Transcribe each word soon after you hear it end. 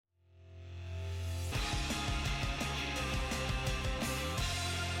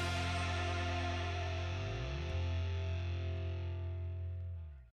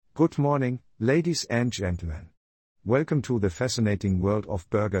Good morning, ladies and gentlemen. Welcome to the fascinating world of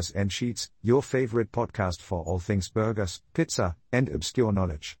burgers and sheets, your favorite podcast for all things burgers, pizza, and obscure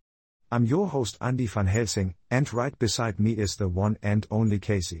knowledge. I'm your host Andy van Helsing, and right beside me is the one and only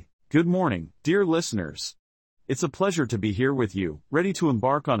Casey. Good morning, dear listeners. It's a pleasure to be here with you, ready to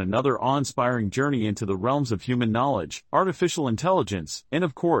embark on another awe-inspiring journey into the realms of human knowledge, artificial intelligence, and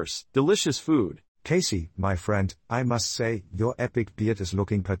of course, delicious food. Casey, my friend, I must say, your epic beard is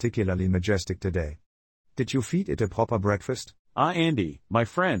looking particularly majestic today. Did you feed it a proper breakfast? Andy, my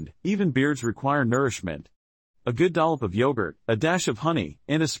friend, even beards require nourishment. A good dollop of yogurt, a dash of honey,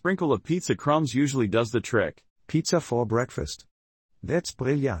 and a sprinkle of pizza crumbs usually does the trick. Pizza for breakfast. That's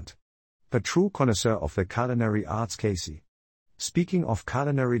brilliant. A true connoisseur of the culinary arts, Casey. Speaking of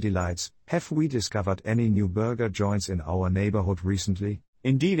culinary delights, have we discovered any new burger joints in our neighborhood recently?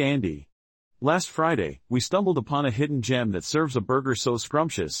 Indeed, Andy. Last Friday, we stumbled upon a hidden gem that serves a burger so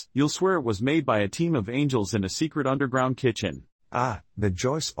scrumptious, you'll swear it was made by a team of angels in a secret underground kitchen. Ah, the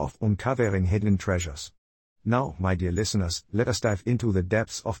joys of uncovering hidden treasures. Now, my dear listeners, let us dive into the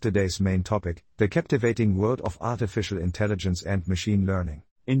depths of today's main topic, the captivating world of artificial intelligence and machine learning.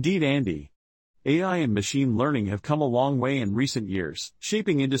 Indeed, Andy. AI and machine learning have come a long way in recent years,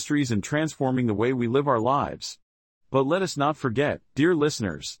 shaping industries and transforming the way we live our lives. But let us not forget, dear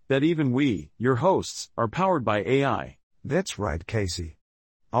listeners, that even we, your hosts, are powered by AI. That's right, Casey.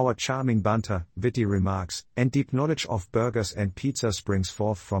 Our charming banter, witty remarks, and deep knowledge of burgers and pizza springs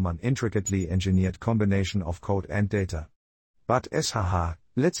forth from an intricately engineered combination of code and data. But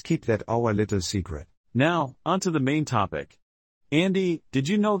let's keep that our little secret. Now, onto the main topic. Andy, did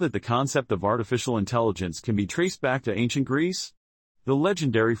you know that the concept of artificial intelligence can be traced back to ancient Greece? The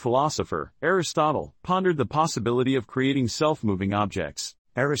legendary philosopher, Aristotle, pondered the possibility of creating self-moving objects.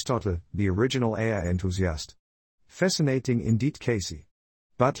 Aristotle, the original AI enthusiast. Fascinating indeed, Casey.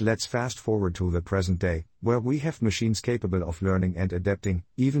 But let's fast forward to the present day, where we have machines capable of learning and adapting,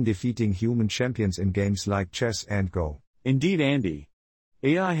 even defeating human champions in games like chess and Go. Indeed, Andy.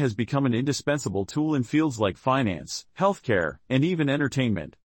 AI has become an indispensable tool in fields like finance, healthcare, and even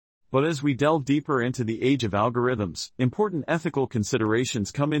entertainment. But as we delve deeper into the age of algorithms, important ethical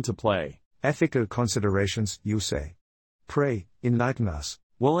considerations come into play. Ethical considerations, you say? Pray, enlighten us.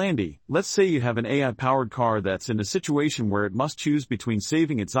 Well, Andy, let's say you have an AI-powered car that's in a situation where it must choose between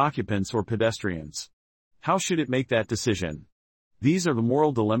saving its occupants or pedestrians. How should it make that decision? These are the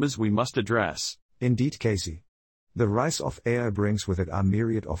moral dilemmas we must address. Indeed, Casey. The rise of AI brings with it a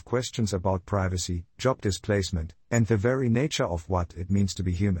myriad of questions about privacy, job displacement, and the very nature of what it means to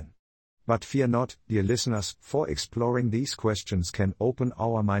be human. But fear not, dear listeners, for exploring these questions can open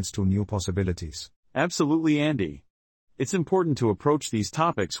our minds to new possibilities. Absolutely, Andy. It's important to approach these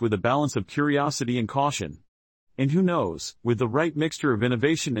topics with a balance of curiosity and caution. And who knows, with the right mixture of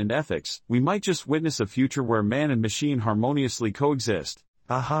innovation and ethics, we might just witness a future where man and machine harmoniously coexist.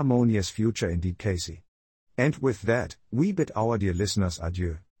 A harmonious future indeed, Casey. And with that, we bid our dear listeners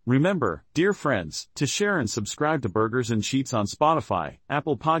adieu. Remember, dear friends, to share and subscribe to Burgers and Sheets on Spotify,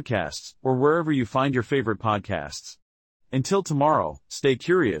 Apple Podcasts, or wherever you find your favorite podcasts. Until tomorrow, stay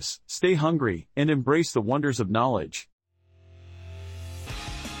curious, stay hungry, and embrace the wonders of knowledge.